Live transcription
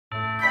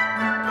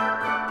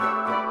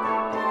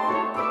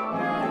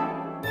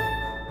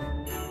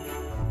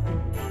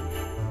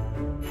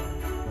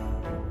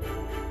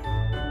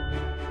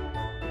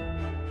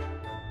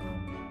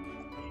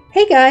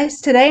Hey guys,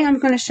 today I'm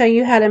going to show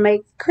you how to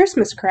make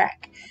Christmas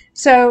crack.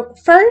 So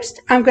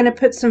first I'm going to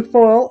put some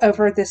foil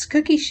over this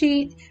cookie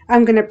sheet.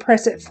 I'm going to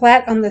press it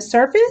flat on the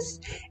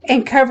surface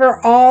and cover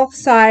all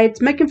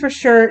sides, making for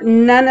sure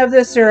none of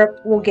the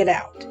syrup will get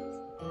out.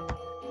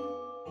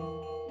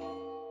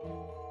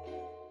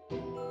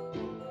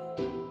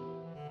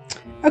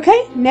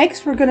 Okay,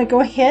 next we're going to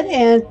go ahead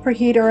and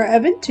preheat our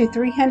oven to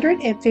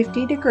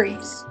 350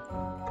 degrees.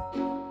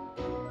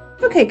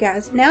 Okay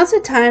guys, now's the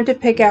time to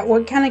pick out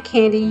what kind of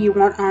candy you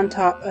want on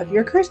top of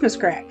your Christmas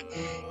crack.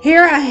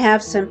 Here I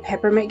have some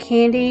peppermint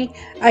candy.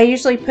 I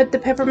usually put the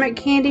peppermint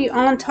candy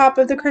on top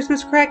of the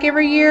Christmas crack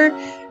every year.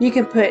 You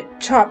can put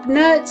chopped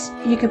nuts,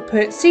 you can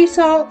put sea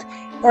salt,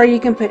 or you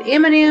can put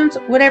M&Ms,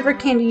 whatever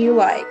candy you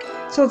like.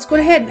 So let's go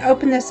ahead and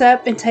open this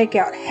up and take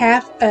out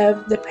half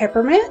of the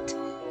peppermint.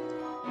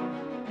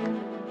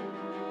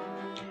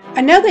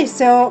 I know they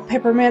sell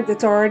peppermint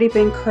that's already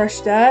been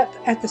crushed up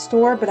at the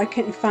store, but I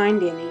couldn't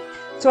find any.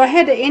 So I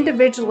had to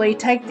individually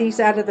take these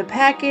out of the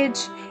package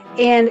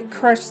and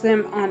crush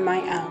them on my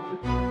own.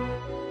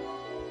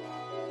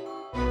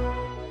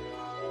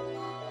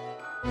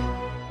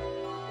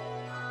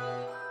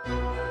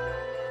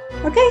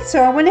 Okay,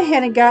 so I went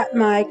ahead and got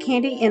my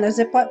candy in a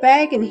Ziploc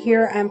bag, and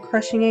here I'm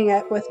crushing it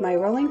up with my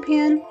rolling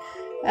pin.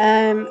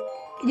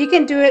 You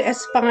can do it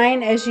as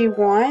fine as you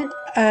want,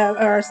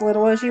 or as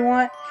little as you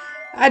want.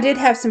 I did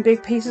have some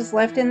big pieces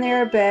left in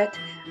there, but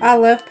I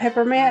love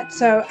peppermint,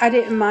 so I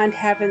didn't mind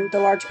having the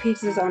large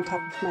pieces on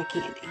top of my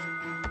candy.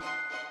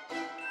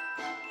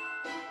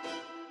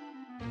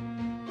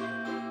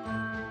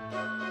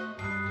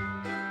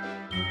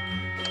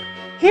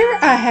 Here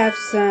I have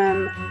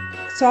some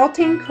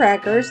Saltine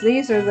Crackers.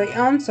 These are the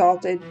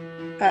unsalted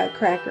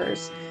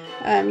crackers.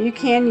 You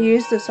can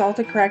use the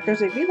salted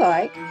crackers if you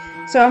like.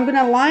 So I'm going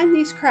to line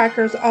these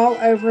crackers all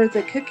over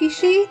the cookie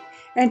sheet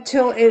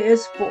until it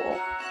is full.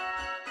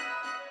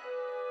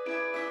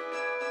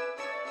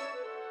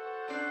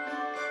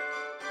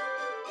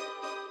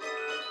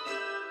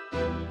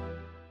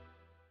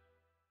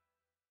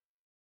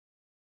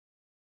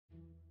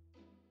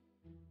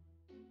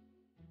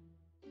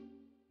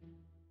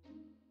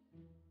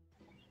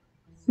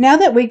 Now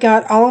that we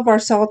got all of our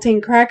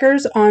saltine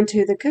crackers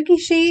onto the cookie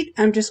sheet,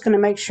 I'm just going to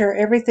make sure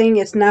everything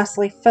is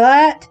nicely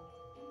flat,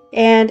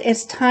 and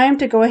it's time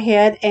to go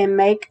ahead and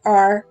make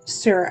our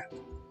syrup.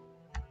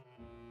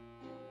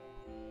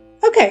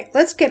 Okay,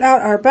 let's get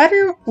out our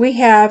butter. We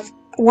have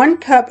 1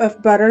 cup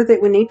of butter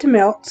that we need to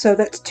melt, so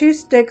that's 2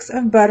 sticks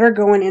of butter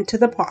going into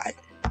the pot.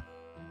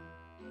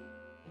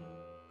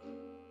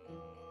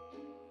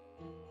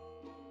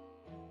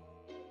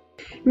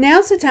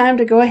 Now's the time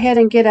to go ahead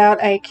and get out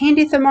a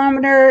candy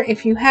thermometer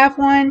if you have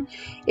one.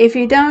 If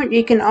you don't,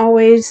 you can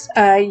always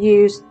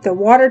use the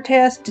water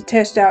test to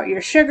test out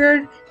your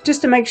sugar, just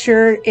to make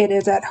sure it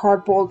is at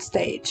hard-boiled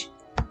stage.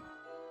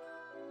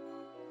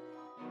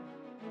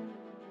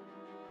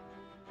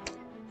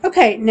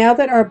 Okay, now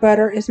that our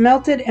butter is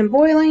melted and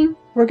boiling,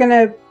 we're going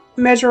to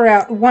measure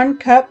out 1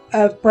 cup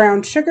of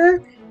brown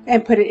sugar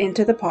and put it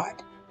into the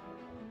pot.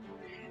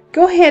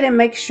 Go ahead and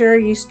make sure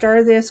you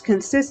stir this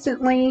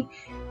consistently.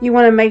 You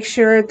want to make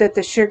sure that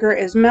the sugar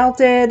is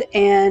melted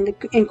and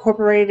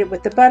incorporated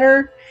with the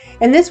butter.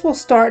 And this will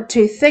start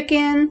to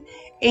thicken,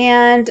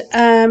 and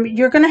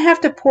you're going to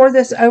have to pour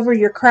this over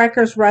your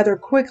crackers rather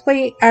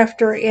quickly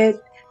after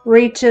it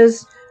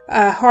reaches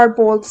a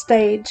hard-boiled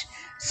stage.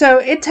 So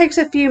it takes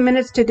a few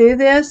minutes to do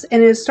this,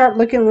 and it'll start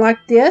looking like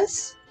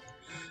this.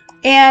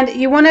 And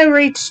you want to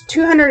reach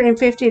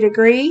 250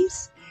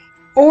 degrees.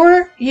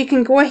 Or you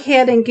can go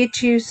ahead and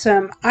get you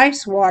some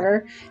ice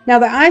water. Now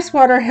the ice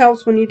water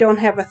helps when you don't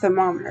have a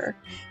thermometer.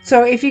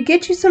 So if you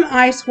get you some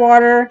ice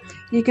water,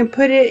 you can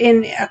put it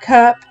in a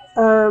cup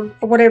or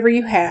whatever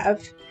you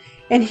have.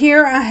 And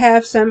here I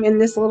have some in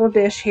this little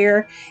dish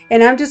here.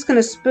 And I'm just going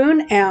to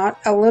spoon out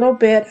a little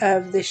bit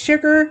of the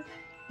sugar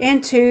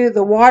into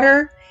the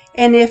water.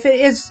 And if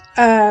it is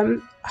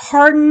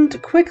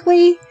hardened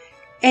quickly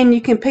and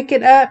you can pick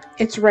it up,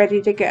 it's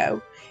ready to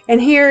go. And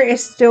here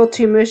it's still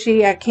too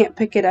mushy. I can't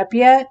pick it up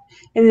yet,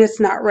 and it's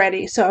not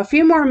ready. So a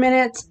few more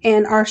minutes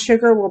and our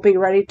sugar will be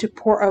ready to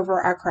pour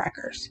over our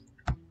crackers.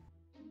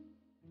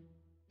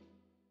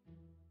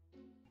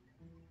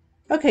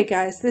 Okay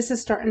guys, this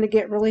is starting to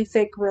get really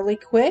thick really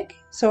quick.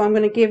 So I'm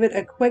going to give it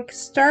a quick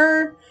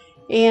stir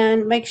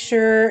and make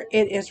sure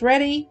it is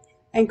ready,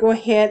 and go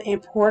ahead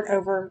and pour it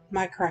over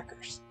my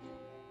crackers.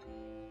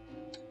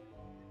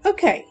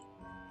 Okay.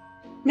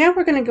 Now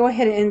we're going to go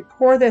ahead and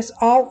pour this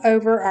all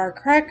over our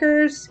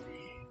crackers.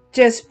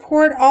 Just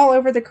pour it all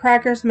over the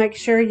crackers. Make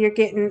sure you're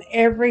getting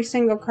every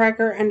single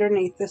cracker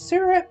underneath the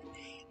syrup.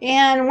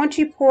 And once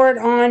you pour it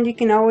on, you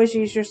can always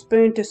use your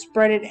spoon to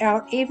spread it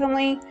out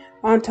evenly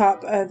on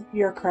top of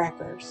your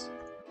crackers.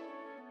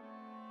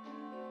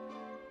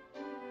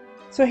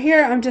 So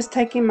here I'm just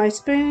taking my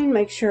spoon,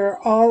 make sure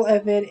all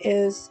of it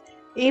is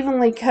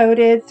evenly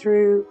coated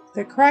through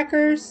the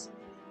crackers.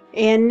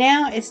 And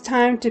now it's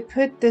time to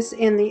put this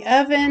in the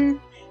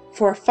oven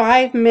for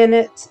 5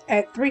 minutes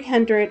at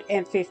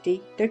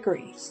 350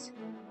 degrees.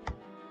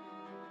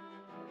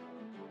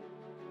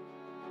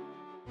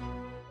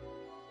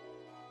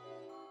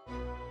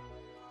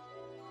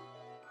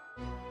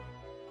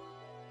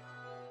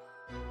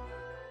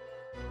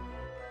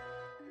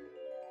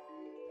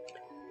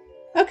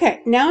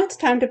 Okay, now it's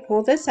time to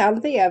pull this out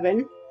of the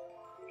oven.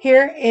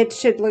 Here it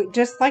should look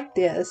just like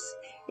this,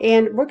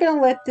 and we're going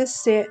to let this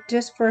sit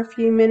just for a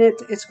few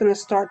minutes. It's going to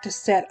start to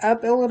set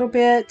up a little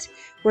bit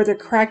where the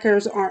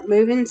crackers aren't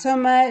moving so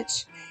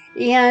much.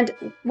 And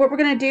what we're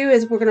going to do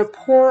is we're going to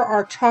pour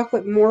our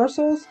chocolate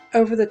morsels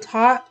over the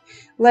top,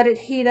 let it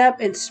heat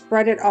up, and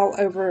spread it all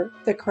over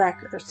the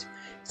crackers.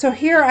 So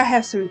here I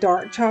have some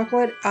dark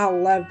chocolate. I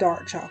love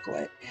dark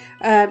chocolate.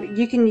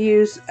 You can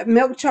use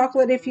milk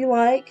chocolate if you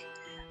like.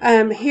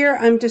 Here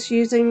I'm just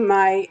using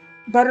my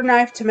butter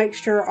knife to make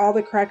sure all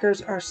the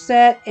crackers are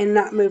set and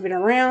not moving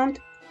around.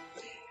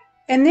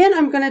 And then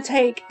I'm going to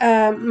take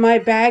my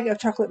bag of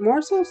chocolate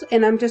morsels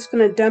and I'm just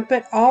going to dump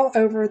it all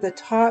over the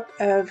top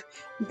of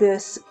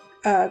this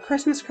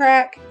Christmas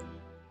crack.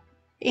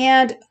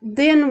 And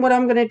then what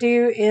I'm going to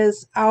do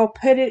is I'll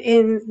put it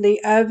in the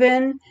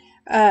oven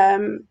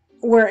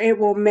where it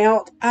will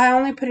melt. I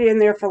only put it in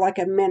there for like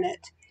a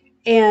minute.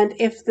 And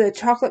if the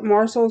chocolate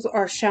morsels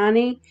are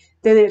shiny,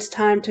 then it's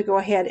time to go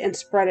ahead and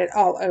spread it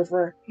all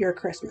over your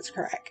Christmas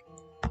crack.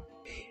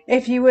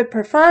 If you would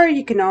prefer,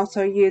 you can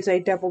also use a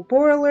double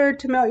boiler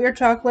to melt your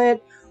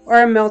chocolate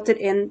or melt it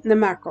in the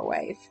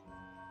microwave.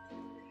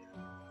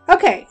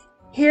 Okay,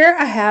 here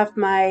I have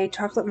my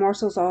chocolate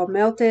morsels all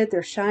melted.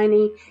 They're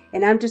shiny,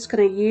 and I'm just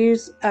going to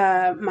use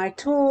my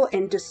tool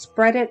and just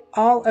spread it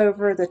all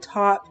over the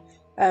top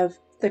of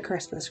the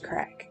Christmas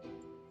crack.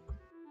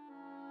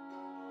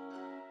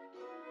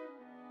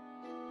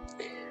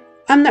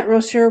 I'm not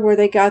real sure where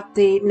they got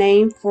the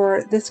name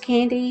for this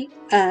candy.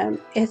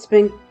 It's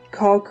been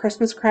called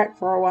Christmascrack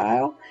for a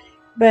while,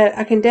 but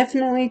I can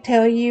definitely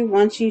tell you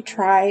once you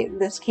try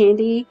this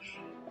candy,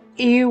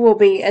 you will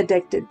be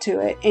addicted to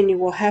it and you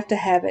will have to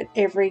have it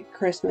every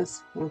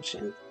Christmas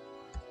function.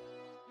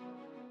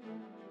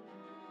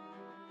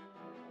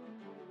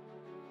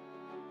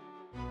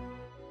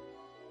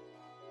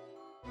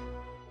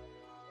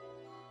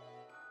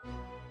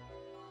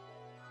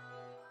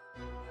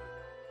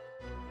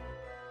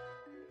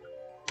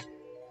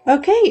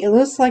 Okay, it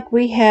looks like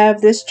we have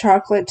this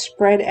chocolate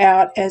spread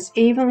out as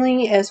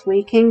evenly as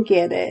we can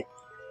get it.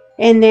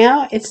 And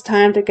now it's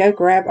time to go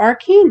grab our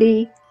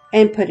candy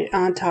and put it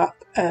on top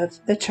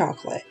of the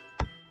chocolate.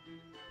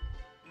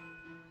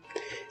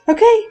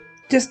 Okay,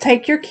 just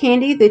take your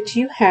candy that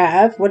you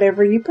have,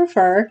 whatever you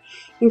prefer,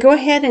 and go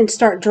ahead and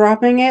start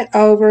dropping it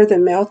over the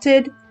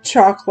melted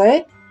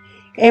chocolate.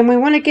 And we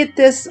want to get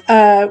this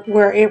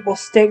where it will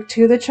stick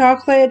to the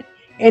chocolate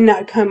and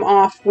not come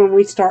off when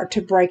we start to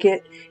break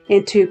it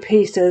into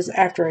pieces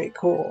after it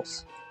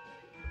cools.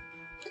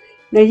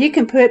 Now you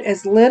can put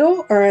as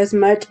little or as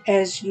much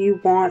as you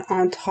want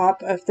on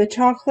top of the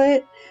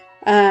chocolate.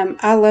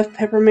 I love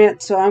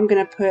peppermint, so I'm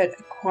going to put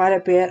quite a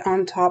bit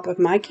on top of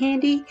my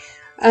candy.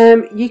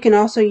 You can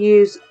also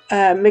use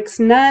mixed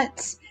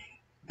nuts,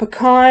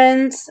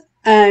 pecans.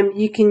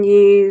 You can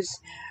use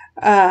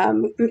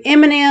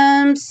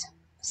M&Ms,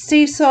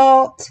 sea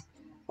salt,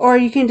 or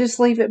you can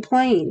just leave it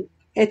plain.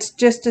 It's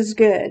just as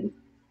good.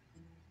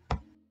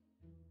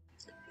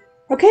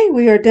 Okay,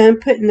 we are done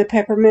putting the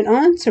peppermint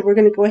on, so we're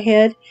going to go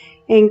ahead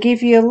and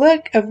give you a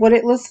look of what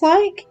it looks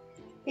like.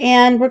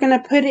 And we're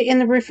going to put it in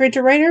the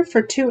refrigerator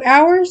for 2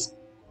 hours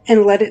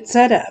and let it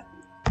set up.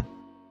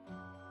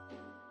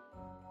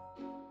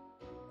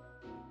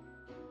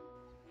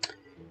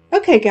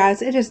 Okay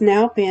guys, it has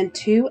now been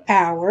 2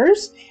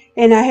 hours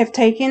and I have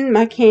taken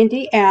my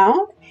candy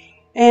out.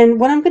 And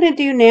what I'm going to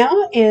do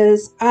now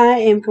is I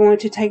am going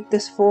to take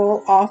this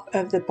foil off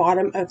of the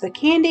bottom of the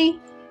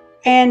candy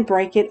and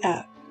break it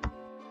up.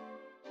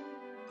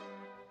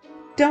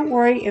 Don't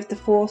worry if the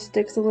foil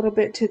sticks a little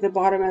bit to the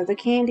bottom of the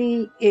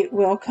candy, it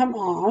will come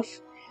off.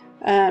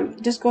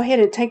 Just go ahead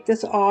and take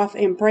this off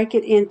and break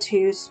it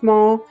into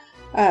small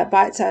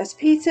bite-sized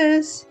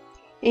pieces,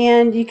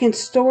 and you can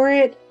store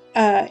it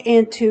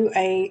into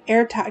a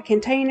airtight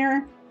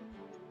container,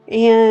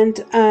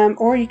 and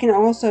or you can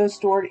also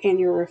store it in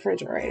your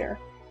refrigerator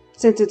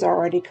since it's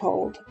already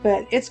cold.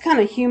 But it's kind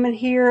of humid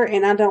here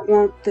and I don't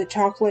want the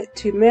chocolate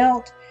to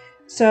melt,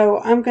 so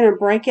I'm going to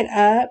break it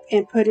up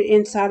and put it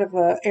inside of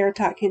an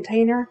airtight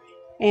container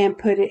and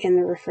put it in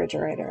the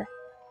refrigerator.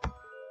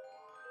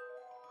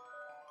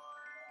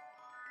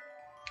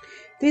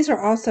 These are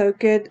also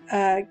good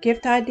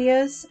gift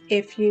ideas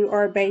if you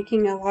are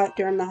baking a lot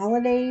during the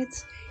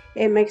holidays.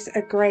 It makes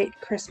a great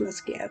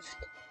Christmas gift.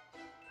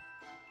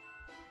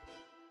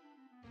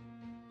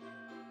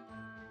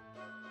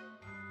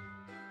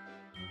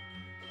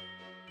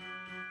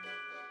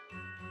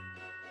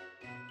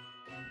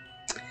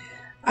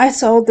 I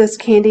sold this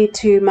candy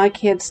to my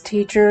kids'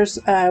 teachers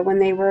when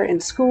they were in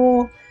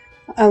school,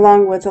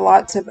 along with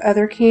lots of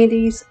other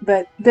candies,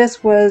 but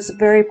this was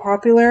very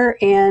popular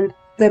and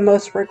the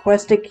most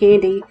requested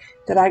candy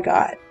that I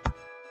got.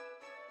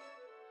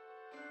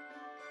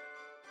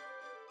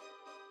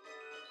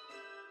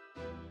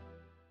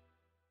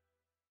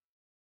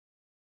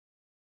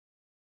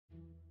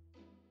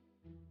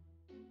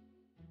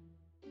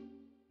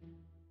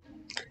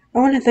 I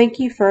want to thank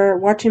you for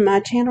watching my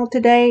channel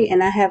today,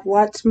 and I have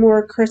lots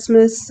more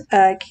Christmas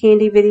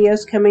candy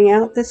videos coming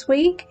out this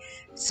week.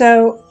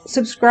 So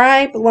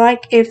subscribe,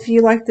 like if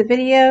you like the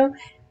video,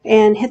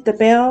 and hit the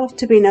bell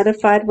to be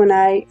notified when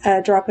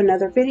I drop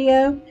another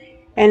video.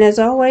 And as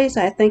always,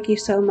 I thank you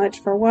so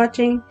much for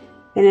watching,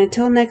 and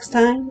until next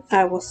time,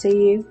 I will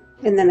see you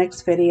in the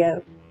next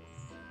video.